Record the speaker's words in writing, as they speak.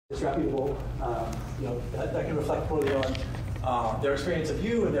disreputable, that can reflect poorly on their experience of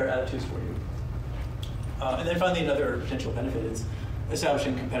you and their attitudes for you. And then finally, another potential benefit is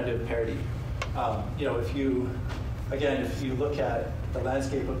establishing competitive parity. If you look at the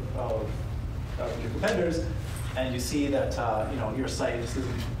landscape of your competitors, and you see that your site isn't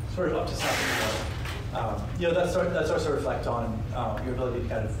sort of up to snuff anymore, that starts to reflect on your ability to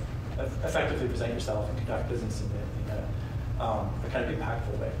kind of effectively present yourself and conduct business in a kind of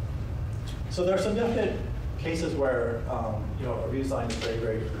impactful way. So there are some definite cases where a redesign is very,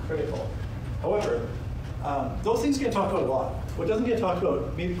 very critical. However, those things get talked about a lot. What doesn't get talked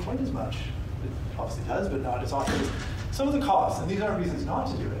about maybe quite as much, it obviously does, but not as often, is some of the costs. And these aren't reasons not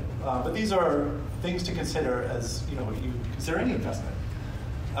to do it, but these are things to consider as you consider any investment.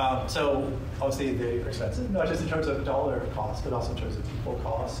 So obviously they are expensive, not just in terms of dollar cost, but also in terms of people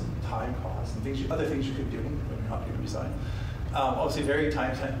costs and time costs and other things you could be doing when you're not doing redesign. Obviously very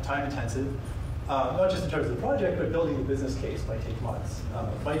time intensive, not just in terms of the project, but building the business case might take months.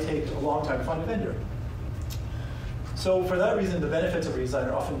 It might take a long time to find a vendor. So for that reason, the benefits of redesign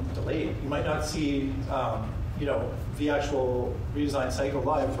are often delayed. You might not see the actual redesign cycle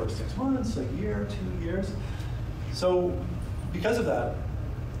live for 6 months, a year, 2 years. So because of that,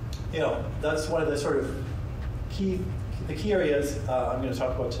 that's one of the sort of key areas I'm going to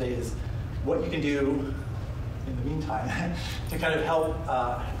talk about today is what you can do in the meantime to kind of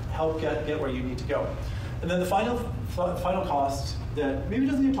help get where you need to go. And then the final cost that maybe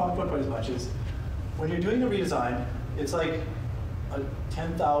doesn't get talked about quite as much is when you're doing a redesign, it's like a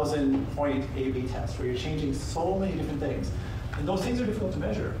 10,000 point A/B test where you're changing so many different things. And those things are difficult to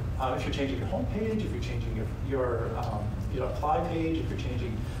measure. If you're changing your home page, if you're changing your apply page, if you're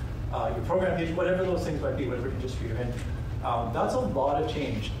changing your program page, whatever those things might be, whatever industry you're in, that's a lot of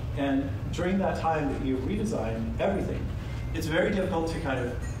change. And during that time that you redesign everything, it's very difficult to kind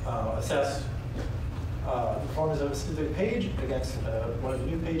of assess the performance of a specific page against one of the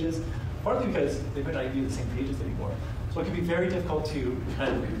new pages, partly because they might not be the same pages anymore. So it can be very difficult to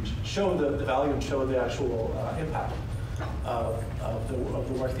kind of show the value and show the actual impact of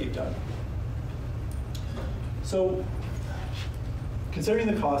the work that you've done. So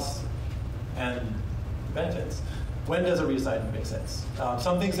considering the costs and benefits, when does a redesign make sense?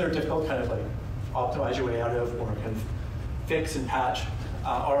 Some things that are difficult, kind of like optimize your way out of or kind of fix and patch,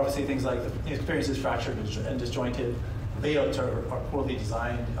 are obviously things like the experience is fractured and disjointed, layouts are poorly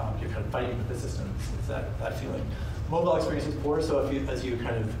designed, you're kind of fighting with the system, it's that feeling. Mobile experience is poor, so as your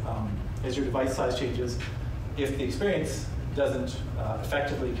device size changes, if the experience doesn't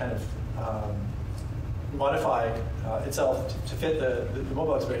effectively kind of modify itself to fit the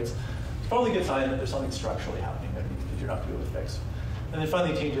mobile experience, it's probably a good sign that there's something structurally happening that you're not going to be able to fix. And then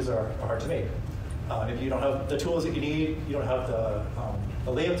finally, changes are hard to make. If you don't have the tools that you need, you don't have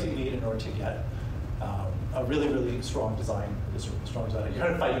the layouts that you need in order to get a really, really strong design. You're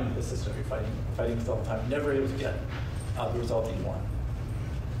kind of fighting with the system. You're fighting with it all the time. You're never able to get the result that you want.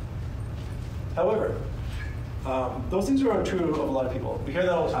 However, those things are true of a lot of people. We hear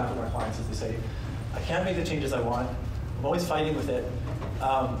that all the time from our clients as they say, I can't make the changes I want. I'm always fighting with it.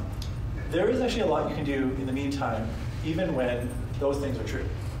 There is actually a lot you can do in the meantime, even when those things are true.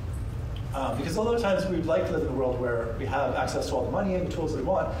 Because a lot of times we would like to live in a world where we have access to all the money and the tools that we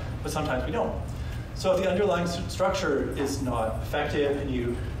want, but sometimes we don't. So if the underlying structure is not effective and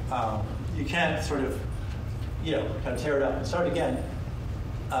you can't sort of, kind of tear it up and start again,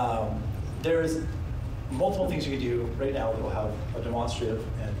 there's multiple things you can do right now that will have a demonstrative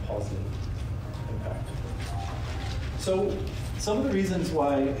and positive impact. So some of the reasons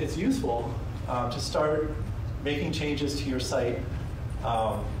why it's useful to start making changes to your site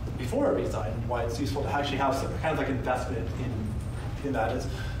before a redesign, why it's useful to actually have some kind of like investment in that is,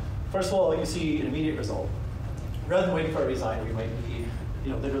 first of all, you see an immediate result. Rather than waiting for a redesign, you might be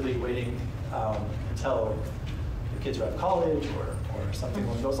literally waiting until your kids are out of college or something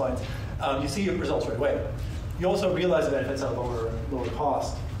along those lines. You see your results right away. You also realize the benefits at a lower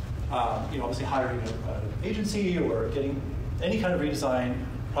cost. Obviously hiring an agency or getting any kind of redesign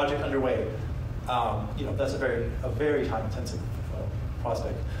project underway. That's a very time-intensive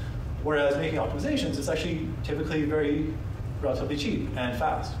prospect. Whereas making optimizations is actually typically relatively cheap and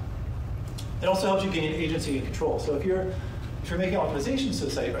fast. It also helps you gain agency and control. So if you're making optimizations to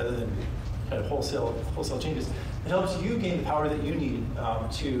the site rather than kind of wholesale changes, it helps you gain the power that you need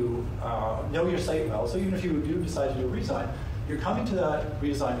to know your site well. So even if you do decide to do a redesign, you're coming to that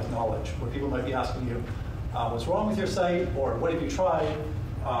redesign with knowledge, where people might be asking you, what's wrong with your site, or what have you tried?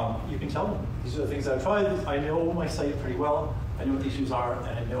 You can tell them, these are the things I've tried. I know my site pretty well. I know what the issues are,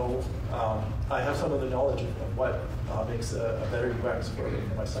 and I know I have some of the knowledge of what makes a better UX for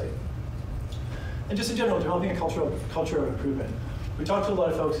my site. And just in general, developing a culture of improvement. We talk to a lot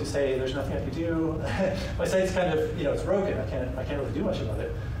of folks who say, there's nothing I can do. My site's kind of, it's broken. I can't really do much about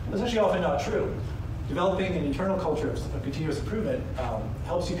it. That's actually often not true. Developing an internal culture of continuous improvement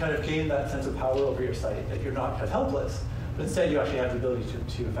helps you kind of gain that sense of power over your site, that you're not kind of helpless, but instead you actually have the ability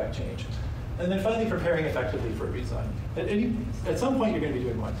to affect change. And then finally, preparing effectively for a redesign. At some point, you're going to be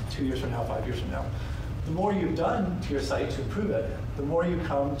doing one, 2 years from now, 5 years from now. The more you've done to your site to improve it, the more you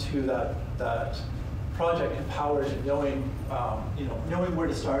come to that project empowered and knowing, knowing where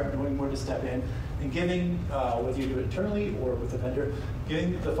to start, knowing where to step in, and giving, whether you do it internally or with the vendor,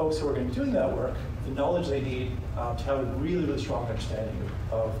 giving the folks who are going to be doing that work the knowledge they need to have a really, really strong understanding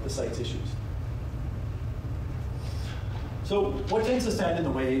of the site's issues. So what tends to stand in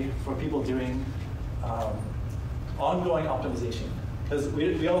the way for people doing ongoing optimization? Because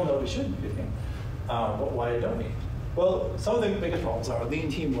we all know we shouldn't be doing, but why don't we? Well, some of the biggest problems are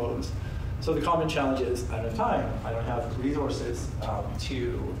lean team woes. So the common challenge is I don't have time, I don't have resources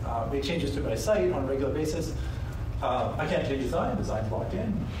to make changes to my site on a regular basis. I can't change design's locked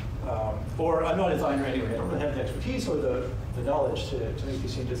in. Or I'm not a designer anyway, I don't really have the expertise or the knowledge to make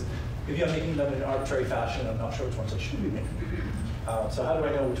these changes. Maybe I'm making them in an arbitrary fashion, I'm not sure which ones I should be making. So how do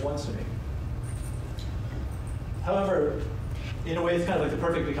I know which ones to make? However, in a way, it's kind of like the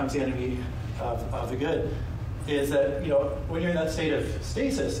perfect becomes the enemy of the good, is that when you're in that state of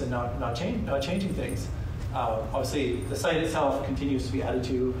stasis and not changing things, obviously the site itself continues to be added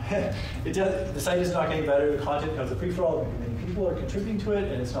to. The site is not getting better, the content becomes a free-for-all, many people are contributing to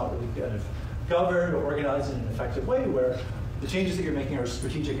it, and it's not really kind of governed or organized in an effective way where the changes that you're making are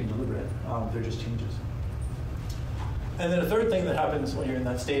strategic and deliberate. They're just changes. And then a third thing that happens when you're in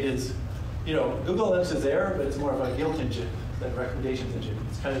that state is, Google Analytics is there, but it's more of a guilt engine than a recommendations engine.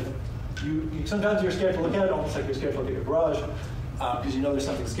 It's kind of, sometimes you're scared to look at it, almost like you're scared to look at your garage, because there's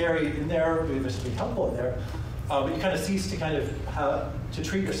something scary in there, maybe there's something helpful in there. But you kind of cease to to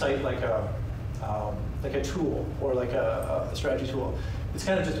treat your site like a tool or like a strategy tool. It's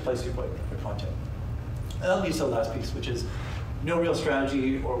kind of just a place you put your content. And that leads to the last piece, which is no real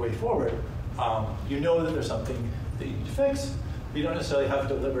strategy or way forward. You know that there's something that you need to fix, but you don't necessarily have a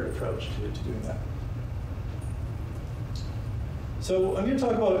deliberate approach to doing that. So I'm going to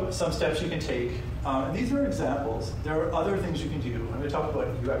talk about some steps you can take, and these are examples. There are other things you can do. I'm going to talk about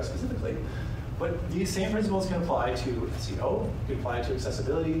UX specifically, but these same principles can apply to SEO, they can apply to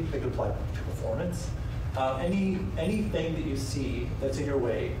accessibility, they can apply to performance. Anything that you see that's in your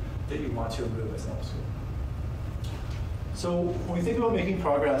way that you want to remove as an obstacle. So when we think about making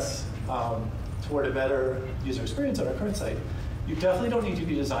progress toward a better user experience on our current site, you definitely don't need to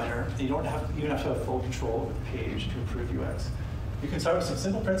be a designer. You don't even have to have full control of the page to improve UX. You can start with some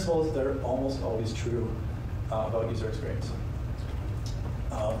simple principles that are almost always true about user experience.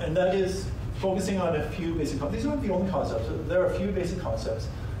 And that is focusing on a few basic concepts. These aren't the only concepts. There are a few basic concepts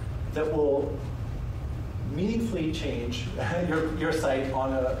that will meaningfully change your site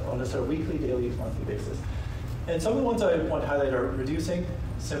on a sort of weekly, daily, monthly basis. And some of the ones I want to highlight are reducing,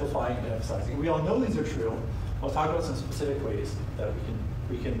 simplifying, and emphasizing. We all know these are true. I'll talk about some specific ways that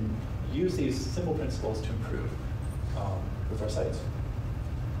we can use these simple principles to improve with our sites.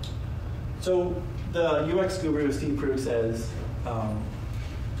 So the UX guru, Steve Krug, says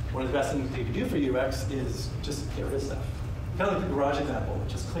one of the best things you can do for UX is just get rid of stuff. Kind of like the garage example,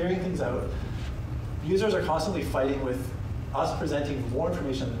 just clearing things out. Users are constantly fighting with us presenting more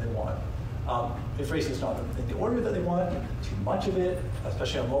information than they want. Information is not in the order that they want, too much of it,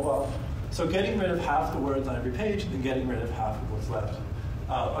 especially on mobile. So getting rid of half the words on every page and then getting rid of half of what's left.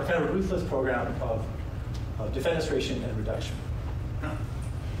 A kind of a ruthless program of defenestration and reduction.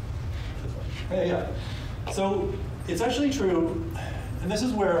 Yeah. So it's actually true, and this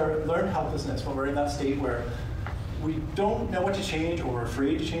is where learned helplessness, when we're in that state where we don't know what to change, or we're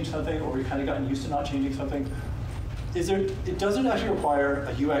afraid to change something, or we've kind of gotten used to not changing something, it doesn't actually require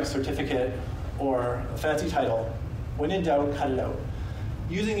a UX certificate or a fancy title. When in doubt, cut it out.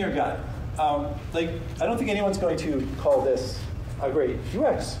 Using your gut. I don't think anyone's going to call this a great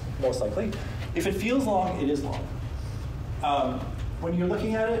UX, most likely. If it feels long, it is long. When you're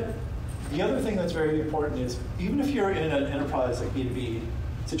looking at it, the other thing that's very important is, even if you're in an enterprise like B2B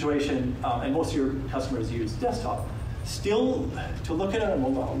situation, and most of your customers use desktop, still to look at it on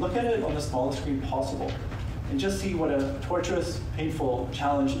mobile, look at it on the smallest screen possible, and just see what a torturous, painful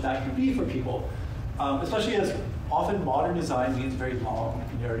challenge that can be for people, especially as often modern design means very long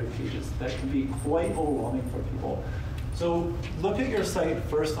narrative pages that can be quite overwhelming for people. So look at your site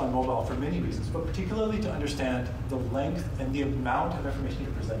first on mobile for many reasons, but particularly to understand the length and the amount of information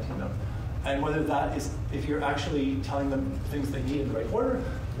you're presenting them. And whether that is, if you're actually telling them things they need in the right order,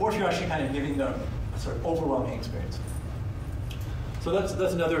 or if you're actually kind of giving them a sort of overwhelming experience. So that's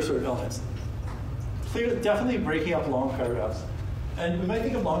another sort of element. Definitely breaking up long paragraphs. And we might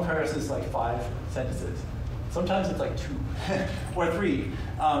think of long paragraphs as like 5 sentences. Sometimes it's like 2 or 3.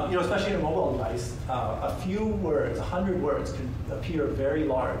 Especially in a mobile device, a few words, 100 words can appear very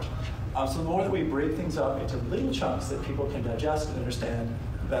large. So the more that we break things up into little chunks that people can digest and understand,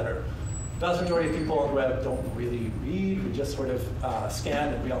 better. The vast majority of people on the web don't really read. We just sort of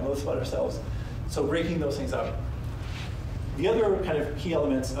scan and we all know this about ourselves. So breaking those things up. The other kind of key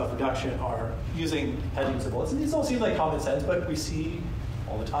elements of reduction are using headings and bullets. And these all seem like common sense, but we see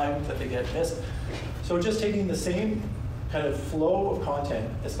all the time that they get missed. So just taking the same kind of flow of content,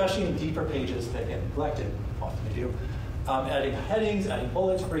 especially in deeper pages that get neglected, often they do, adding headings, adding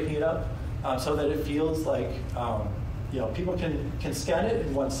bullets, breaking it up, so that it feels like people can scan it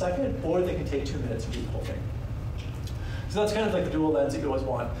in 1 second, or they can take 2 minutes to read the whole thing. So that's kind of like the dual lens that you always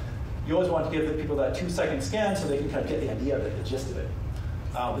want. You always want to give the people that 2-second scan so they can kind of get the idea of it, the gist of it.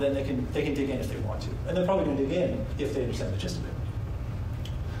 But then they can dig in if they want to. And they're probably going to dig in if they understand the gist of it.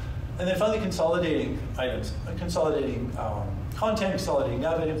 And then finally, consolidating items, consolidating content, consolidating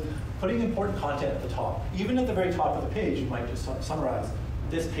nav items, putting important content at the top. Even at the very top of the page, you might just summarize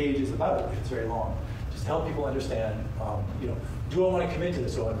this page is about if it's very long. Just to help people understand, do I want to commit to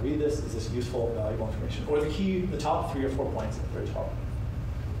this? Do I want to read this? Is this useful, valuable information? Or the top 3 or 4 points at the very top.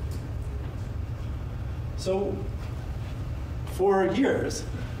 So for years,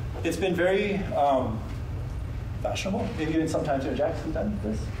 it's been very fashionable, maybe even sometimes Jack's done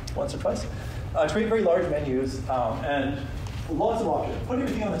this once or twice, to create very large menus and lots of options. Put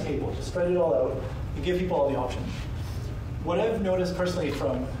everything on the table, just spread it all out, and give people all the options. What I've noticed personally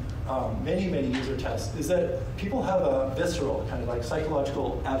from many user tests is that people have a visceral, kind of like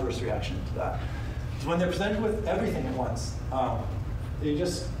psychological adverse reaction to that. Because when they're presented with everything at once, they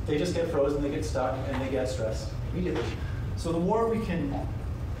just get frozen, they get stuck, and they get stressed immediately. So the more we can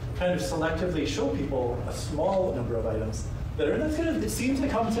kind of selectively show people a small number of items that are, it seems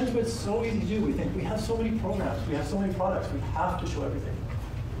like common sense, but it's so easy to do. We think we have so many programs, we have so many products, we have to show everything.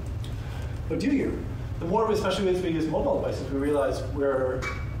 But do you? The more, especially as we use mobile devices, we realize we're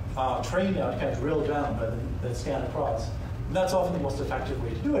trained now to kind of drill down rather than scan across. And that's often the most effective way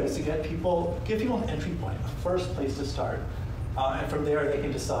to do it, is to give people an entry point, a first place to start. And from there, they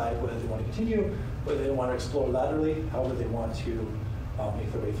can decide whether they want to continue, whether they want to explore laterally, however they want to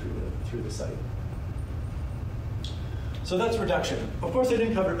make their way through the site. So that's reduction. Of course, I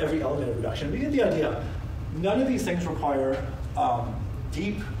didn't cover every element of reduction, but you get the idea. None of these things require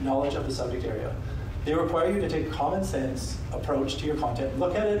deep knowledge of the subject area. They require you to take a common sense approach to your content,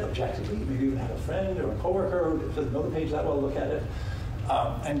 look at it objectively, maybe even have a friend or a coworker who doesn't know the page that well, look at it,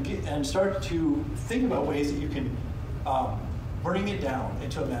 and start to think about ways that you can bring it down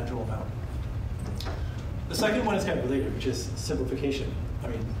into a manageable amount. The second one is kind of related, which is simplification. I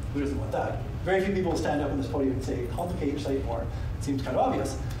mean, who doesn't want that? Very few people stand up on this podium and say, complicate your site more. It seems kind of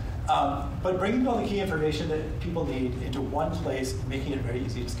obvious. But bringing all the key information that people need into one place, making it very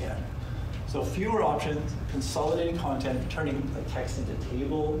easy to scan. So fewer options, consolidating content, turning text into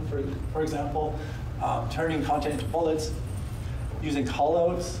table, for example, turning content into bullets, using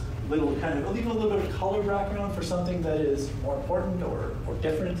callouts, leaving a little bit of color background for something that is more important or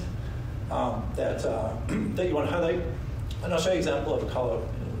different that you want to highlight. And I'll show you an example of a callout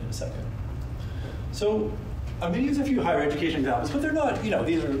in a second. So I'm going to use a few higher education examples, but they're not,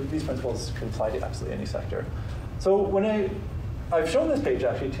 these principles can apply to absolutely any sector. So when I've shown this page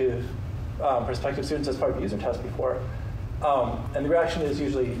actually to prospective students as part of a user test before, and the reaction is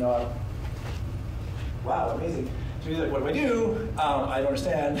usually, wow, amazing. So you're like, what do I do? I don't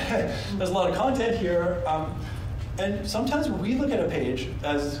understand. There's a lot of content here. And sometimes when we look at a page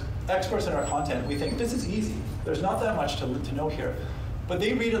as experts in our content, we think, this is easy. There's not that much to know here. But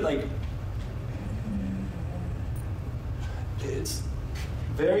they read it like, it's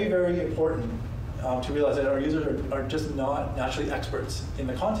very, very important to realize that our users are just not naturally experts in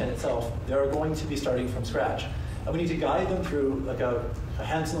the content itself. They're going to be starting from scratch. And we need to guide them through like a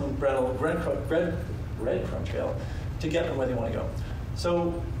Hansel and Gretel breadcrumb trail to get them where they want to go.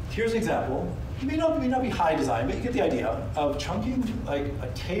 So here's an example. It may not be high design, but you get the idea of chunking like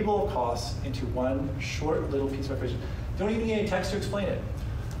a table of costs into one short little piece of information. Don't even need any text to explain it.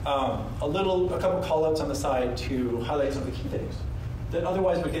 A couple callouts on the side to highlight some of the key things that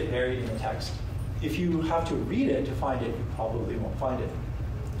otherwise would get buried in the text. If you have to read it to find it, you probably won't find it.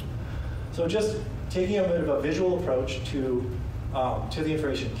 So just taking a bit of a visual approach to the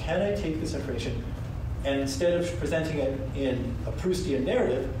information. Can I take this information and instead of presenting it in a Proustian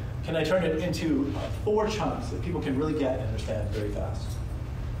narrative, can I turn it into 4 chunks that people can really get and understand very fast?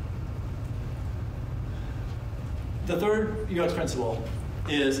 The third UX principle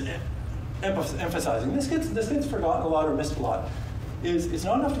is emphasizing. This gets forgotten a lot or missed a lot. It's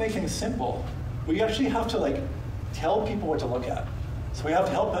not enough to make things simple. We actually have to tell people what to look at. So we have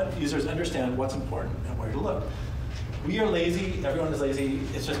to help users understand what's important and where to look. We are lazy. Everyone is lazy.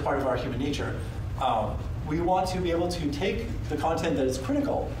 It's just part of our human nature. We want to be able to take the content that is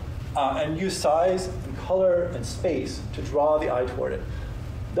critical and use size and color and space to draw the eye toward it.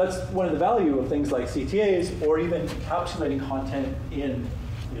 That's one of the value of things like CTAs or even encapsulating content in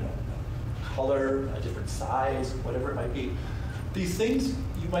color, a different size, whatever it might be. These things,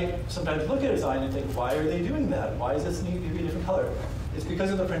 you might sometimes look at a design and think, why are they doing that? Why does this need to be a different color? It's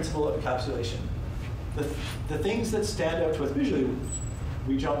because of the principle of encapsulation. The things that stand out to us visually,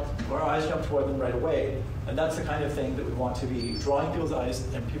 our eyes jump toward them right away, and that's the kind of thing that we want to be drawing people's eyes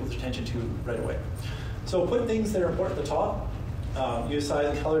and people's attention to right away. So put things that are important at the top, use size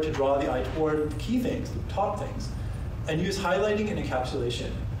and color to draw the eye toward key things, the top things, and use highlighting and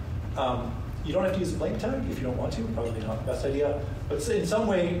encapsulation. You don't have to use a blank tag if you don't want to, probably not the best idea, but in some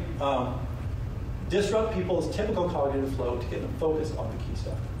way, disrupt people's typical cognitive flow to get them focused on the key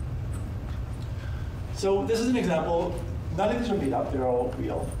stuff. So this is an example. None of these are made up, they're all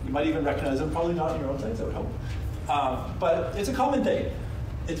real. You might even recognize them, probably not in your own sites, I would hope. But it's a common thing.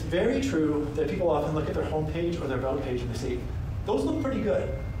 It's very true that people often look at their homepage or their about page and they say, those look pretty good.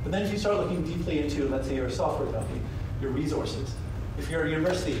 But then if you start looking deeply into, let's say, you're a software company, your resources. If you're a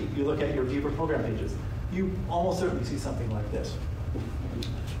university, you look at your deeper program pages, you almost certainly see something like this.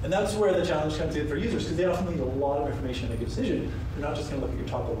 And that's where the challenge comes in for users, because they often need a lot of information to make a decision. You're not just going to look at your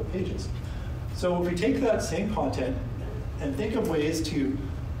top level pages. So if we take that same content and think of ways to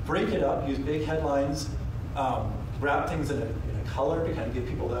break it up, use big headlines, wrap things in a color to kind of give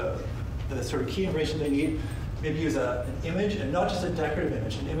people the sort of key information they need, maybe use an image, and not just a decorative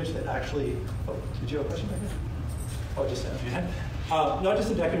image, an image that actually, did you have a question back there? Oh, just now. Not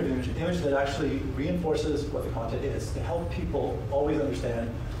just a decorative image, an image that actually reinforces what the content is to help people always understand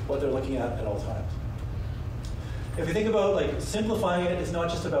what they're looking at all times. If you think about simplifying it, it's not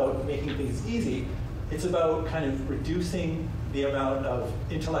just about making things easy, it's about kind of reducing the amount of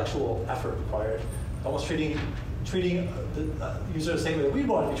intellectual effort required, almost treating the user the same way that we'd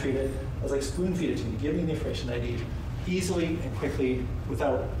want to be treated, as like spoon feed it to me, give me the information I need easily and quickly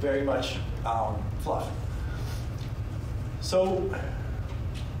without very much fluff. So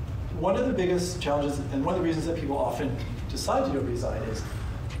one of the biggest challenges, and one of the reasons that people often decide to do a redesign is,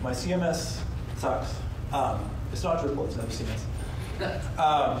 my CMS sucks. It's not Drupal, it's another CMS.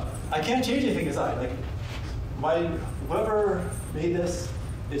 I can't change anything inside. Whoever made this,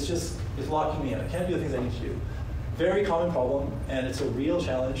 it's locking me in. I can't do the things I need to do. Very common problem, and it's a real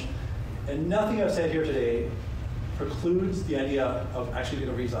challenge. And nothing I've said here today precludes the idea of actually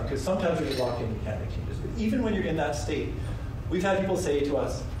doing a redesign, because sometimes you're just locked in and you can't make changes. But even when you're in that state, we've had people say to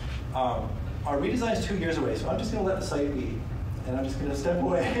us, our redesign is 2 years away, so I'm just going to let the site be, and I'm just going to step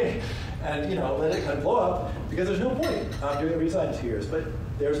away and let it kind of blow up, because there's no point doing a redesign in 2 years, but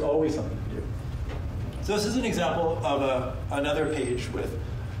there's always something to do. So this is an example of another page with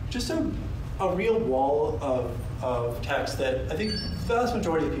just a real wall of text that I think the vast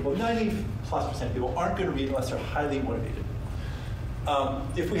majority of people, 90+% of people, aren't going to read unless they're highly motivated.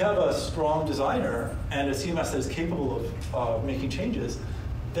 If we have a strong designer and a CMS that is capable of making changes,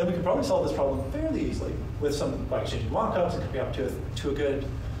 then we could probably solve this problem fairly easily with some by exchanging mockups and coming up to a good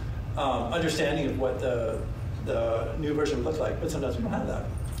understanding of what the new version would look like. But sometimes we don't have that.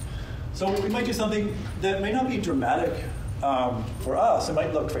 So we might do something that may not be dramatic for us. It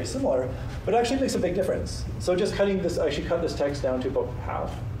might look very similar, but actually makes a big difference. So just cutting this, I should cut this text down to about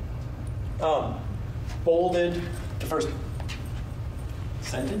half. Bolded the first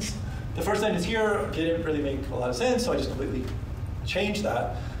sentence. The first sentence here didn't really make a lot of sense, so I just completely changed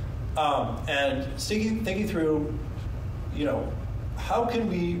that. And thinking through, how can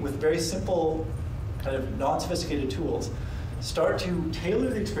we, with very simple, kind of non-sophisticated tools, start to tailor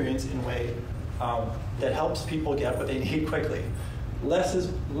the experience in a way that helps people get what they need quickly. Less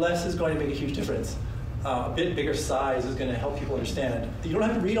is going to make a huge difference. A bit bigger size is going to help people understand that you don't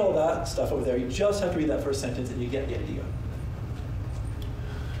have to read all that stuff over there. You just have to read that first sentence and you get the idea.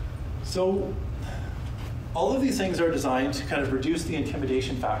 So all of these things are designed to kind of reduce the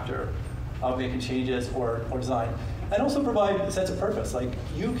intimidation factor of making changes or design, and also provide a sense of purpose. Like,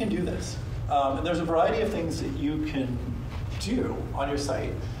 you can do this. And there's a variety of things that you can do on your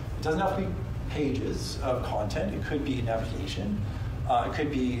site It doesn't have to be pages of content. It could be navigation. It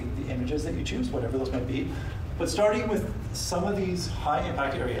could be the images that you choose, whatever those might be. But starting with some of these high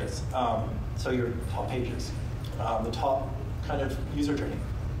impact areas, so your top pages, the top kind of user journey,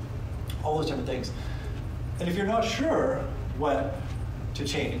 all those different things. And if you're not sure what to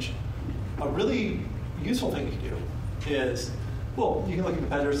change, a really useful thing you can do is, well, you can look at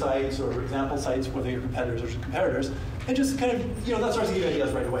competitor sites or example sites, whether you're competitors or comparators, and just kind of, that starts to give you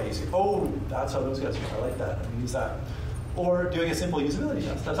ideas right away. You say, oh, that's how those guys do it. I like that. I'm going to use that. Or doing a simple usability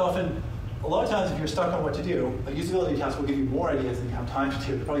test. That's often, a lot of times if you're stuck on what to do, a usability test will give you more ideas than you have time to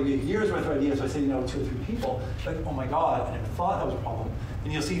do. It'll probably give you years worth of ideas by sitting down with 2 or 3 people. Like, oh my God, I never thought that was a problem.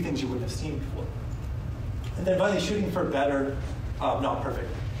 And you'll see things you wouldn't have seen before. And then finally, shooting for better, not perfect.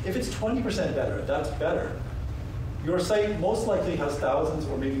 If it's 20% better, that's better. Your site most likely has thousands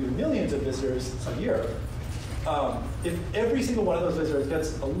or maybe even millions of visitors a year. If every single one of those visitors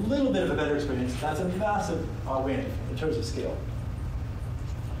gets a little bit of a better experience, that's a massive win in terms of scale.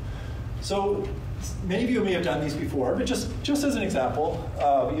 So many of you may have done these before, but just as an example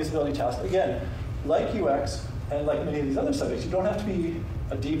of a usability test, again, like UX and like many of these other subjects, you don't have to be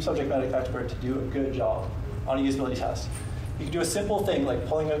a deep subject matter expert to do a good job on a usability test. You can do a simple thing like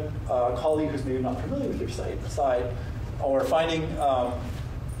pulling a colleague who's maybe not familiar with your site aside, or finding,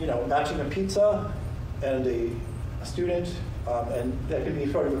 matching a pizza and a student, and that could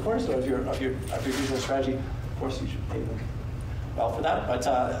be sort of the cornerstone of your visual strategy. Of course, you should pay them well for that, but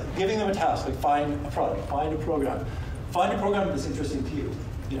giving them a task, like find a product, find a program that's interesting to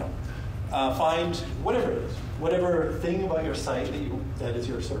you. Find whatever it is, whatever thing about your site that is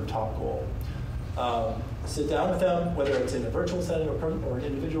your sort of top goal. Sit down with them, whether it's in a virtual setting or an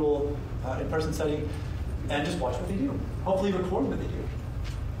individual in-person setting, and just watch what they do. Hopefully record what they do.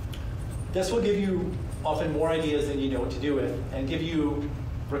 This will give you often more ideas than you know what to do with, and give you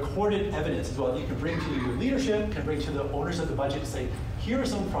recorded evidence as well that you can bring to your leadership, can bring to the owners of the budget to say, here are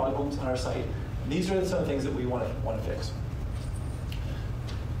some problems on our site, and these are some of the things that we want to fix.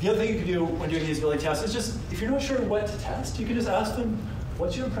 The other thing you can do when doing these usability tests is just, if you're not sure what to test, you can just ask them,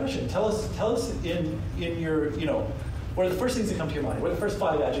 what's your impression? Tell us in your, what are the first things that come to your mind? What are the first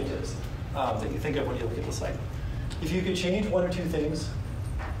 5 adjectives that you think of when you look at the site? If you could change 1 or 2 things,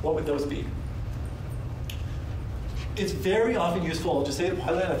 what would those be? It's very often useful, just say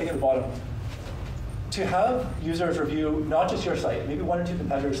highlight that thing at the bottom, to have users review not just your site, maybe 1 or 2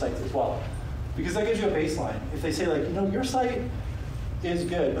 competitor sites as well. Because that gives you a baseline. If they say your site is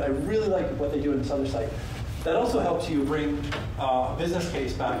good, but I really like what they do in this other site, that also helps you bring a business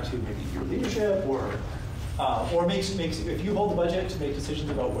case back to maybe your leadership, or makes if you hold the budget to make decisions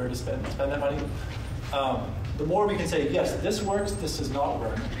about where to spend that money. The more we can say, yes, this works, this does not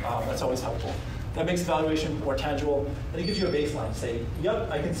work, that's always helpful. That makes evaluation more tangible, and it gives you a baseline. Say, yep,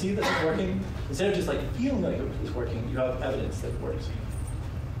 I can see this is working. Instead of just feeling like it's working, you have evidence that it works.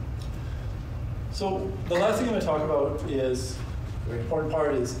 So the last thing I'm going to talk about is, a very important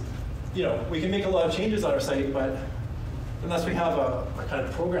part is, we can make a lot of changes on our site, but unless we have a kind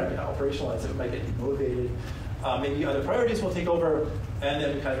of program to operationalize it, it might get demotivated. Maybe other priorities will take over, and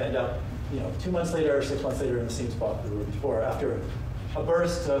then we kind of end up, 2 months later or 6 months later in the same spot we were before. After a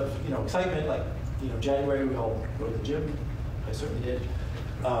burst of, excitement, like, January, we all go to the gym. I certainly did.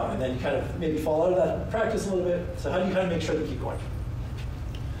 And then you kind of maybe fall out of that practice a little bit. So how do you kind of make sure that you keep going?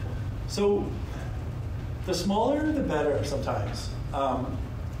 So the smaller, the better sometimes.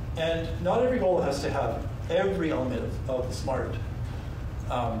 And not every goal has to have every element of the SMART,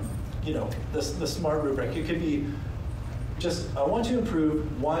 the SMART rubric. It could be just, I want to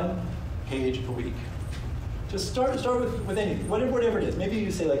improve 1 page a week. Just start with anything, whatever it is. Maybe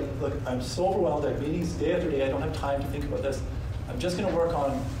you say, look, I'm so overwhelmed, I have meetings day after day, I don't have time to think about this. I'm just going to work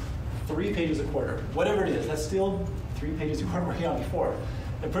on 3 pages a quarter. Whatever it is, that's still 3 pages you weren't working on before.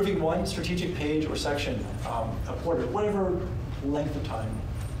 Improving 1 strategic page or section a quarter, whatever length of time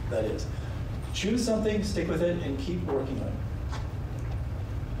that is. Choose something, stick with it, and keep working on it.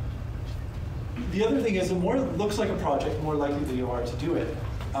 The other thing is, the more it looks like a project, the more likely that you are to do it.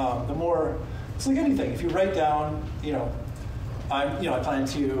 The more, it's like anything. If you write down, I plan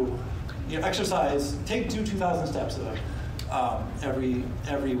to, exercise, do 2,000 steps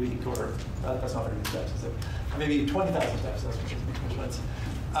every week, or that's not very many steps, is it? Maybe 20,000 steps. That's much sense.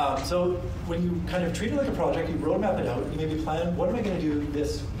 So when you kind of treat it like a project, you roadmap it out. You maybe plan, what am I going to do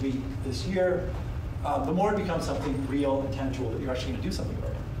this week, this year? The more it becomes something real and tangible that you're actually going to do something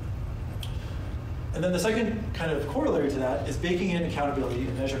about it. And then the second kind of corollary to that is baking in accountability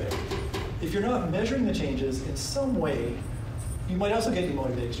and measurement. If you're not measuring the changes in some way, you might also get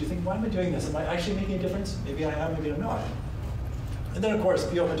demotivated because you think, why am I doing this? Am I actually making a difference? Maybe I am, maybe I'm not. And then, of course,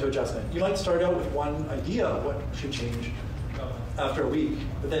 be open to adjustment. You might start out with one idea of what should change after a week,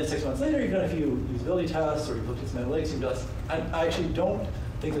 but then 6 months later, you've done a few usability tests, or you've looked at some analytics, and you realize, I actually don't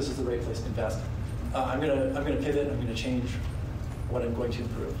think this is the right place to invest. I'm gonna pivot. I'm gonna change what I'm going to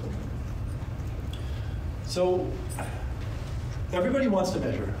improve. So everybody wants to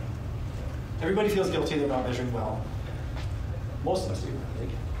measure. Everybody feels guilty they're not measuring well. Most of us do, I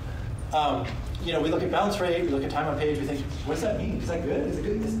think. We look at bounce rate, we look at time on page, we think, what does that mean? Is that good? Is it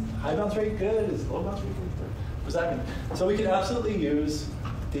good? Is high bounce rate good? Is low bounce rate good? What does that mean? So we can absolutely use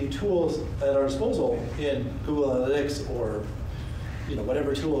the tools at our disposal in Google Analytics or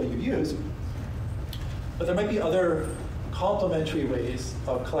whatever tool you use. But there might be other complementary ways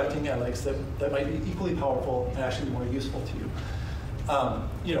of collecting analytics that might be equally powerful and actually more useful to you.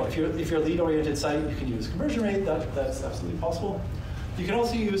 If you're a lead-oriented site, you can use conversion rate. That's absolutely possible. You can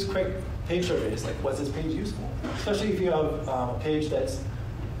also use quick page surveys, like what's this page useful? Especially if you have a page that's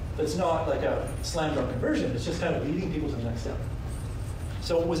not like a slam dunk conversion. It's just kind of leading people to the next step.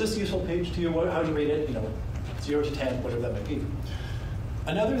 So was this a useful page to you? How do you rate it? 0 to 10, whatever that might be.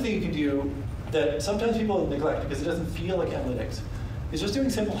 Another thing you can do that sometimes people neglect because it doesn't feel like analytics is just doing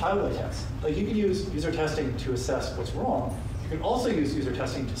simple highlight tests. Like you can use user testing to assess what's wrong. You can also use user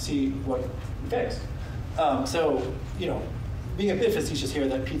testing to see what you fixed. Being a bit facetious here,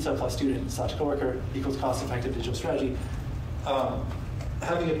 that pizza plus student / coworker equals cost-effective digital strategy.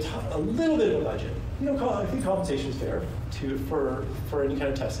 Having a little bit of a budget, I think compensation is fair for any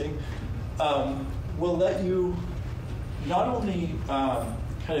kind of testing, will let you not only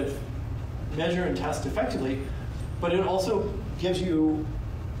kind of measure and test effectively, but it also gives you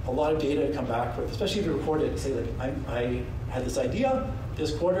a lot of data to come back with, especially if you record it and say, like, I had this idea,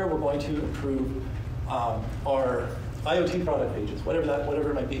 this quarter we're going to improve our IoT product pages, whatever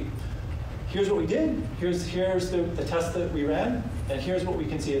it might be. Here's what we did, here's the test that we ran, and here's what we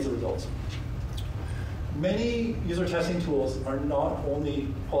can see as a result. Many user testing tools are not only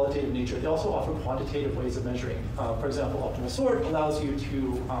qualitative in nature, they also offer quantitative ways of measuring. For example, optimal sort allows you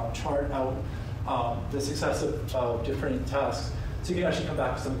to chart out the success of different tasks, so you can actually come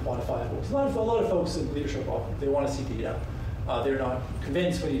back to some quantifiables. A lot of folks in leadership, they want to see data. They're not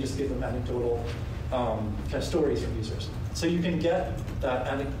convinced when you just give them anecdotal kind of stories from users. So you can get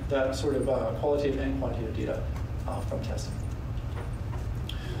that sort of qualitative and quantitative data from testing.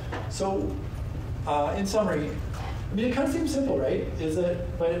 So in summary, it kind of seems simple, right?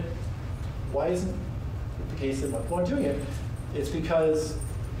 But why isn't it the case that much more doing it? It's because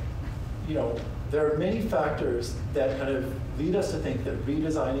there are many factors that kind of lead us to think that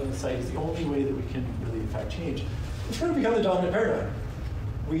redesigning the site is the only way that we can really affect change. It's going to become the dominant paradigm.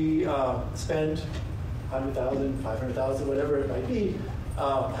 We spend 100,000, 500,000, whatever it might be,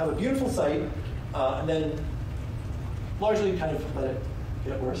 have a beautiful site, and then largely kind of let it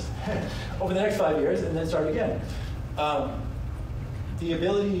get worse over the next 5 years, and then start again. The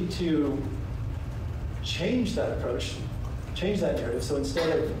ability to change that approach, change that narrative, so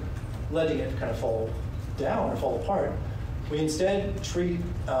instead of letting it kind of fall down or fall apart, we instead treat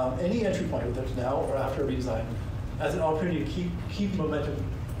any entry point, whether it's now or after a redesign, as an opportunity to keep momentum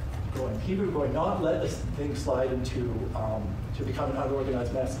going, keep it going, not let this thing slide into to become an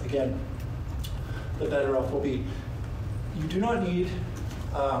unorganized mess. Again, the better off we'll be. You do not need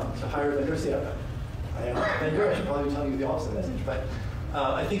to hire vendors. Yeah, I am a vendor. I should probably tell you the opposite message, but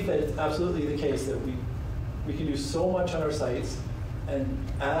I think that it's absolutely the case that we can do so much on our sites and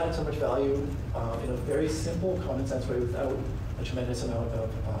add so much value in a very simple, common sense way without a tremendous amount of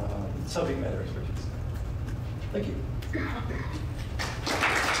subject matter expertise. Thank you.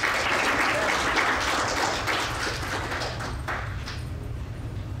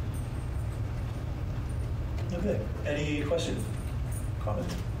 Okay, any questions,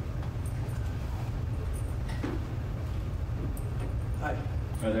 comments? Hi.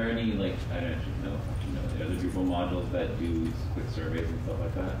 Are there any, like, I don't know, are there Drupal modules that do quick surveys and stuff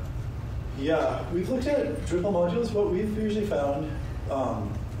like that? Yeah, we've looked at Drupal modules. What we've usually found,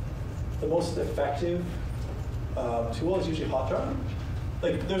 the most effective tool is usually Hotjar.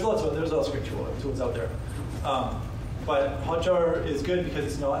 Like, there's lots of great tools out there. But Hotjar is good because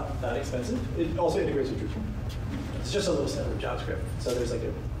it's not that expensive. It also integrates with Drupal. It's just a little snippet of JavaScript. So there's like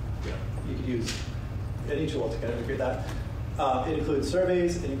you could use any tool to kind of integrate that. It includes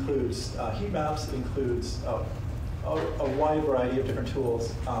surveys, it includes heat maps, it includes a wide variety of different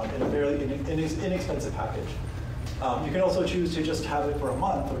tools in a fairly inexpensive package. You can also choose to just have it for a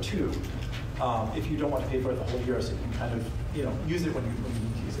month or two if you don't want to pay for it the whole year, so you can kind of use it when you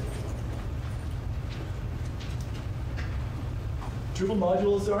need to use it. Drupal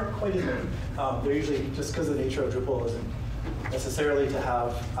modules aren't quite as many. They're usually, just because the nature of Drupal isn't necessarily to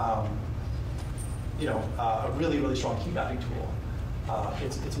have a really, really strong key mapping tool.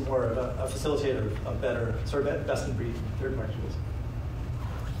 It's more of a facilitator of better, sort of best in breed third-party tools.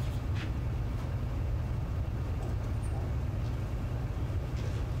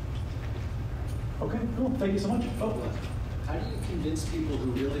 Okay, cool. Thank you so much. Oh. How do you convince people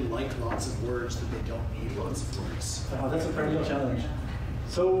who really like lots of words that they don't need lots of words? That's a perennial challenge.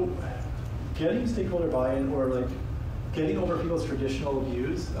 So, getting stakeholder buy-in or like getting over people's traditional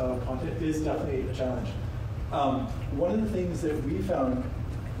views of content is definitely a challenge. One of the things that we found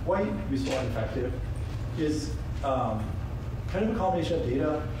quite useful and effective is kind of a combination of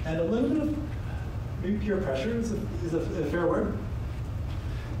data and a little bit of maybe peer pressure is a fair word.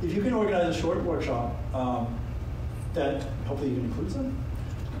 If you can organize a short workshop that hopefully even includes them,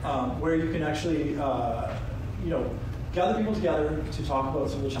 where you can actually gather people together to talk about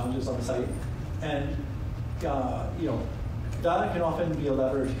some of the challenges on the site, and that can often be a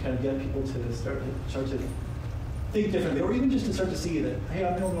lever to kind of get people to start to think differently, or even just to start to see that, hey,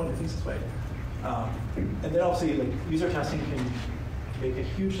 I'm the only one who thinks this way. And then obviously, like, user testing can make a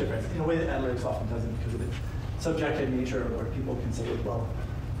huge difference in a way that analytics often doesn't because of the subjective nature where people can say, well,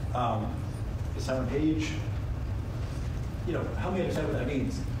 is someone page? Help me understand what that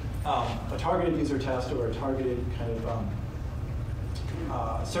means. A targeted user test or a targeted kind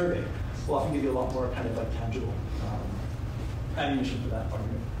of survey will often give you a lot more kind of like tangible ammunition for that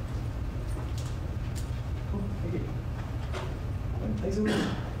argument. Cool, thank you. Thanks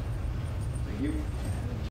everyone.